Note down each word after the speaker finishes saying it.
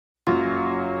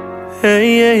Hey,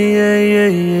 yeah, yeah, yeah,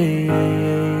 yeah,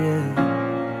 yeah, yeah.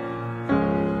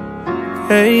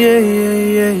 Hey, yeah, yeah,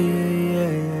 yeah,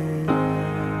 yeah,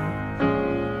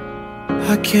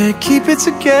 yeah. I can't keep it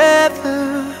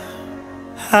together.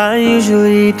 I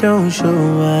usually don't show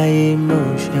my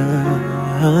emotions,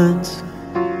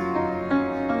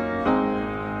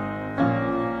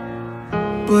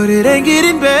 but it ain't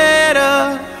getting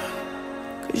better.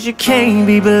 'Cause you can't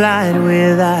be blind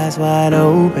with eyes wide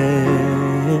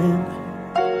open.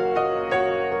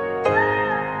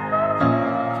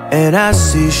 And I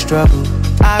see struggle,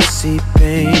 I see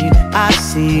pain, I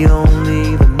see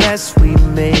only the mess we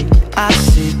made. I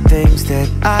see things that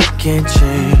I can't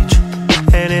change,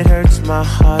 and it hurts my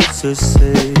heart to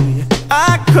say.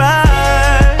 I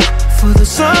cry for the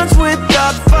sons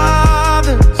without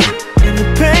fathers, and the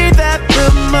pain that the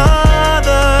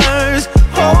mothers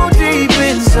hold deep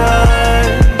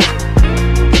inside.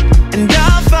 And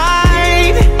I'll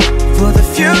fight for the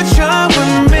future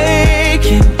we're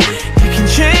making. You can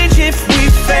change if we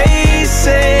face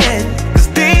it, 'cause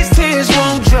these tears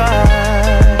won't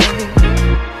dry.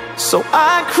 So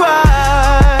I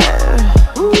cry.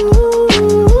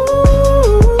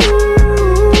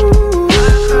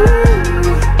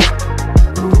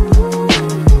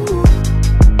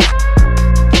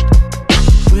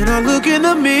 When I look in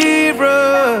the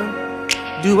mirror,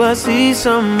 do I see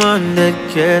someone that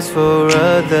cares for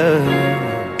others?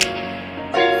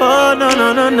 Oh, no,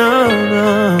 no, no, no, no,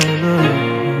 no.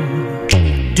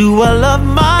 Do I love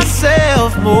myself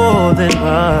more than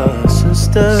my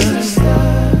sisters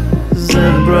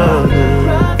and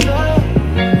brothers?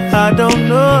 I don't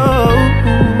know.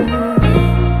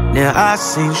 Now I've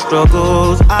seen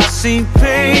struggles, I've seen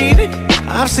pain,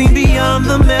 I've seen beyond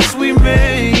the mess we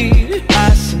made.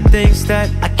 I've seen things that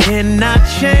I cannot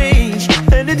change,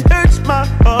 and it hurts my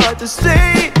heart to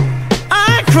say.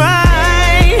 I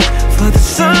cry for the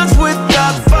sons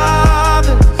without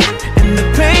fathers, and the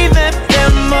pain that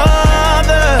their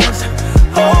mothers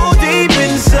hold deep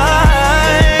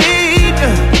inside.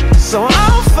 So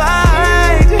I'll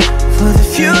fight for the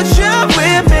future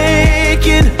we're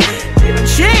making. It'll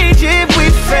change if we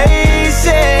face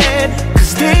it,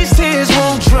 'cause these tears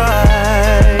won't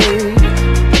dry.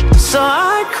 So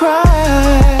I cry.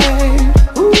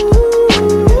 Ooh,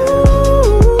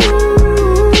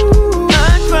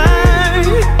 I cry.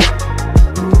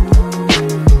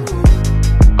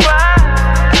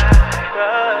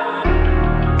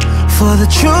 For the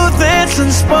truth that's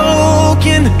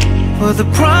unspoken, for the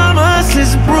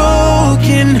promises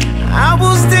broken, I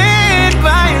will stand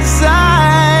by your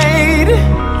side.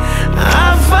 I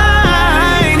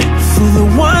fight for the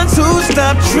ones who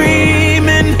stop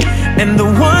dreaming, and the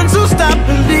ones who stop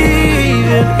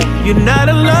believing. You're not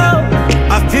alone,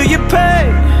 I feel your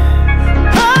pain.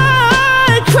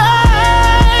 I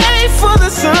cry for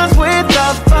the sons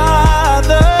without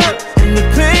fathers, and the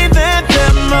pain that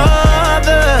their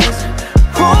mothers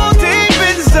hold deep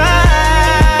inside.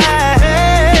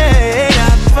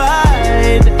 I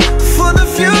fight for the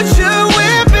future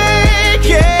we're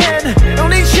making. It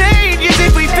only changes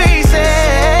if we face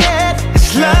it. It's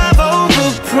love over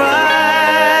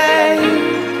pride.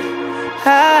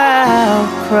 I'll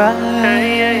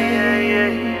cry.